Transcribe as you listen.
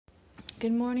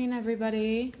Good morning,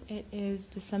 everybody. It is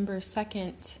December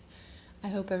 2nd. I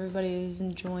hope everybody is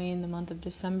enjoying the month of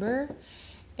December.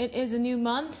 It is a new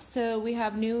month, so we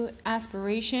have new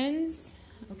aspirations.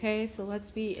 Okay, so let's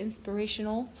be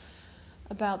inspirational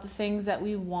about the things that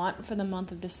we want for the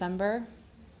month of December.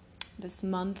 This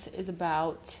month is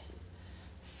about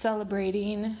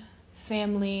celebrating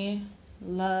family,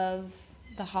 love,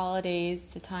 the holidays,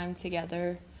 the time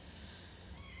together.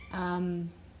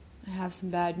 I have some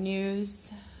bad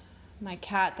news. My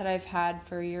cat that I've had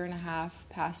for a year and a half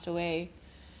passed away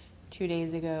 2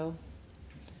 days ago.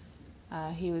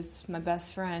 He was my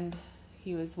best friend.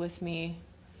 He was with me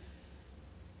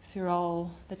through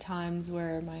all the times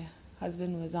where my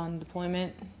husband was on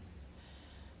deployment.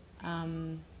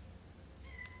 I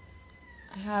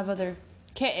have other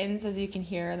kittens, as you can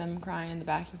hear them crying in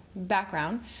the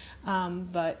background.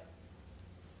 But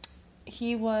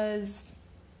he was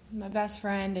my best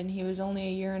friend, and he was only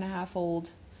a year and a half old.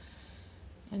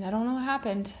 And I don't know what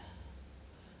happened.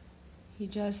 He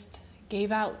just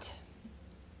gave out.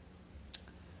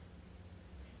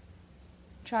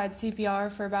 Tried CPR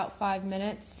for about 5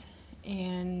 minutes,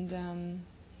 and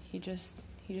he just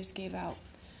gave out.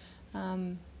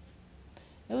 It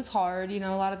was hard,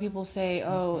 a lot of people say,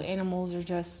 oh, animals are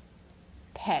just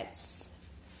pets,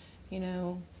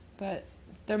 but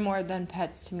they're more than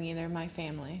pets to me. They're my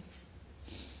family.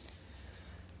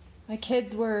 My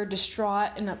kids were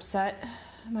distraught and upset.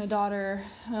 My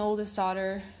oldest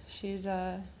daughter, she's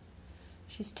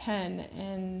 10,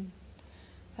 and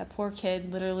that poor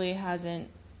kid literally hasn't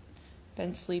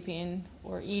been sleeping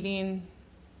or eating.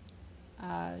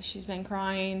 She's been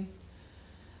crying.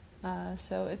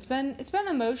 So it's been an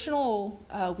emotional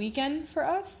weekend for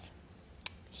us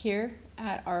here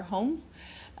at our home.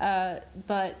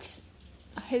 But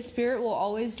his spirit will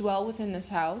always dwell within this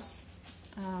house.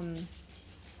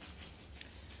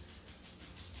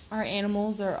 Our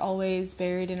animals are always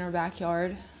buried in our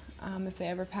backyard. If they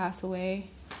ever pass away,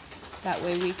 that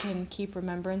way we can keep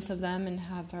remembrance of them and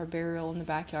have our burial in the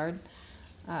backyard.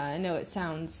 I know it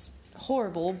sounds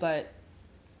horrible, but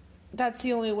that's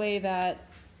the only way that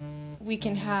we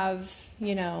can have,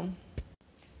 we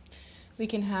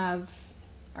can have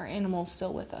our animals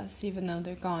still with us, even though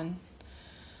they're gone.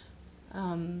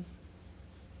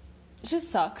 It just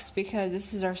sucks because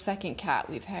this is our second cat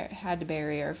we've had to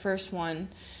bury. Our first one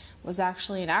was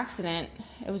actually an accident.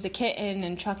 It was a kitten,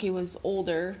 and Chucky was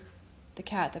older, the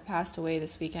cat that passed away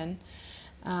this weekend.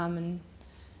 And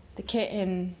the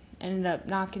kitten ended up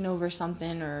knocking over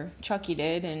something, or Chucky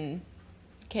did, and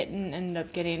the kitten ended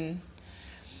up getting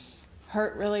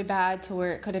hurt really bad to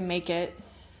where it couldn't make it.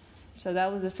 So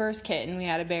that was the first kitten we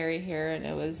had to bury here, and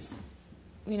it was,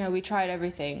 we tried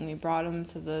everything. We brought him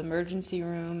to the emergency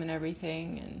room and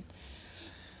everything, and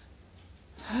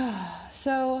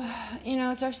so,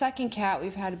 it's our second cat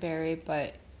we've had to bury,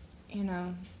 but,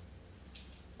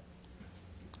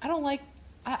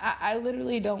 I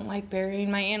literally don't like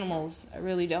burying my animals. I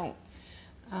really don't.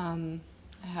 I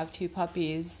have 2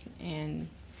 puppies and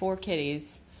 4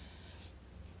 kitties.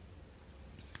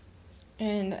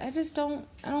 And I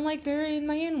don't like burying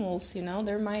my animals,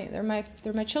 they're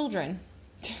my children.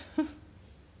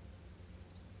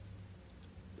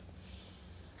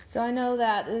 So I know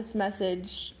that this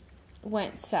message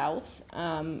went south.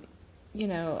 I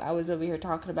was over here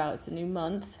talking about it's a new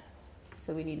month,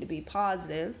 so we need to be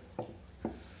positive.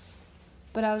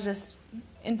 But I was just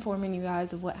informing you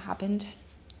guys of what happened.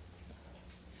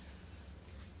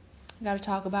 I got to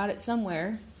talk about it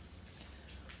somewhere.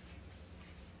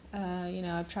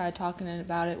 I've tried talking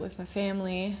about it with my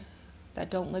family that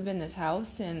don't live in this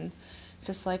house, and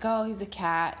just like, oh, he's a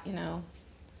cat,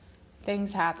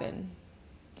 things happen.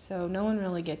 So no one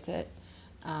really gets it.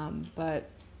 But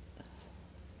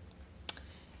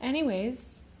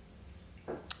anyways,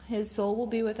 his soul will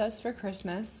be with us for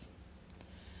Christmas.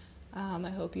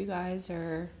 I hope you guys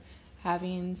are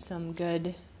having some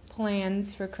good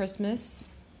plans for Christmas.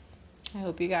 I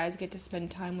hope you guys get to spend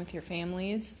time with your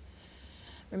families.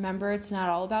 Remember, it's not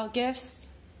all about gifts,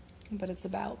 but it's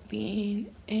about being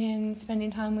and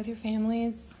spending time with your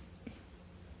families.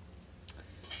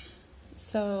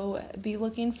 So be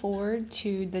looking forward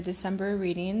to the December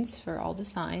readings for all the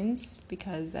signs,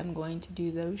 because I'm going to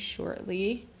do those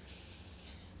shortly.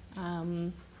 If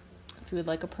you would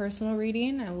like a personal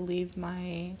reading, I will leave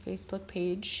my Facebook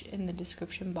page in the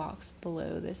description box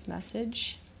below this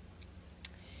message.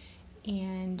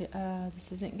 And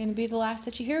this isn't going to be the last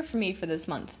that you hear from me for this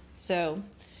month. So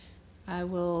I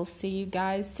will see you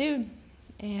guys soon.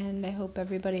 And I hope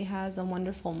everybody has a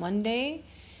wonderful Monday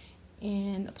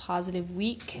and a positive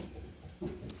week.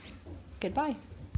 Goodbye.